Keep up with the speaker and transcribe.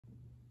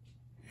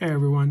Hey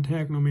everyone,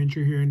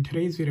 Technomentary here. In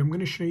today's video, I'm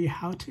going to show you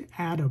how to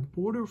add a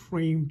border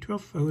frame to a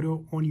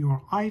photo on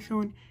your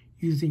iPhone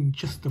using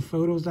just the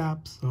Photos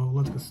app. So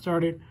let's get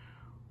started.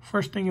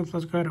 First thing is,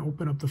 let's go ahead and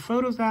open up the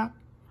Photos app,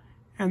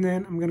 and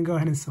then I'm going to go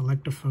ahead and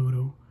select a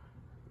photo.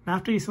 Now,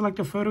 after you select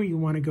a photo, you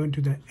want to go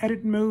into the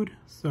edit mode.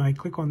 So I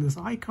click on this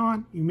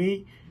icon. You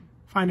may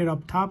find it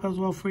up top as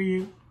well for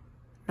you.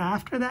 Now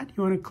after that,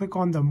 you want to click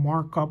on the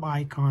markup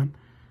icon,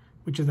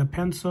 which is a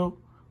pencil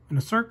and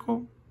a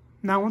circle.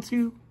 Now once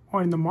you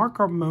are in the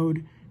markup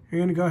mode, you're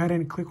going to go ahead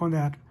and click on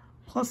that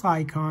plus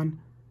icon.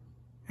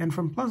 And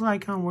from plus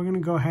icon, we're going to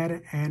go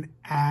ahead and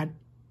add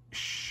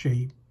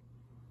shape.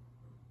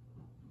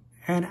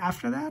 And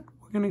after that,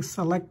 we're going to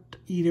select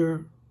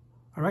either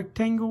a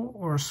rectangle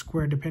or a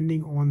square,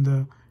 depending on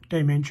the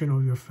dimension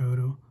of your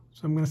photo.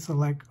 So I'm going to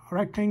select a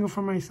rectangle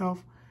for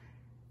myself.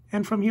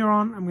 And from here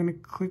on, I'm going to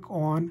click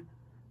on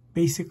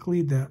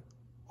basically the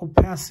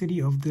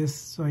opacity of this.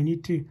 So I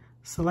need to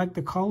select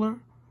the color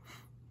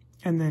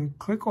and then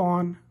click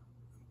on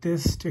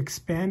this to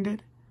expand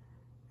it.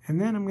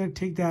 And then I'm going to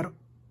take that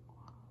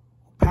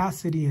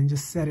opacity and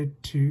just set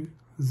it to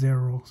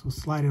 0. So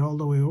slide it all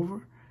the way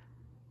over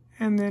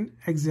and then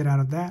exit out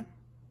of that.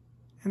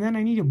 And then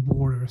I need a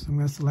border. So I'm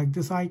going to select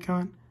this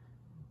icon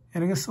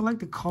and I'm going to select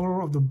the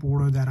color of the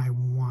border that I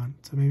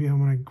want. So maybe I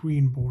want a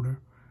green border.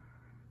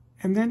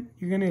 And then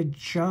you're going to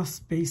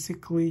adjust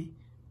basically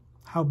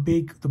how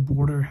big the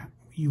border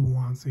you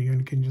want. So you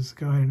can just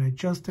go ahead and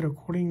adjust it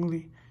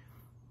accordingly.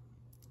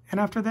 And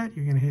after that,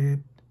 you're going to hit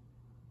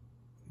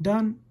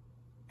done.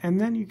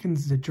 And then you can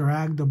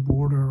drag the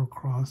border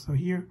across. So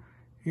here,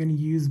 you're going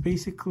to use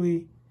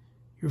basically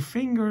your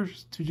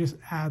fingers to just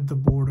add the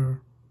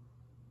border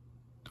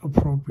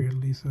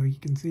appropriately. So you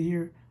can see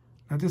here,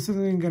 now this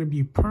isn't going to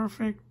be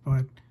perfect,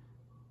 but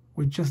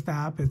with just the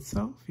app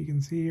itself, you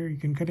can see here, you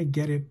can kind of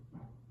get it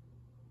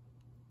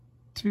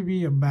to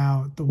be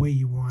about the way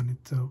you want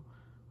it. So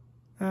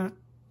that,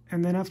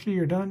 and then after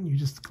you're done, you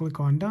just click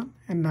on done,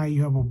 and now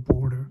you have a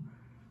border.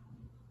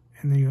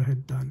 And then you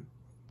hit done.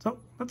 So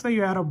that's how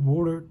you add a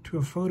border to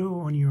a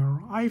photo on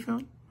your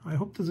iPhone. I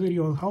hope this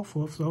video was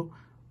helpful. If so,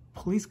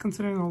 please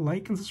consider the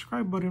like and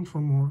subscribe button for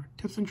more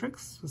tips and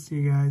tricks. I'll see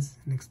you guys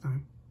next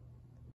time.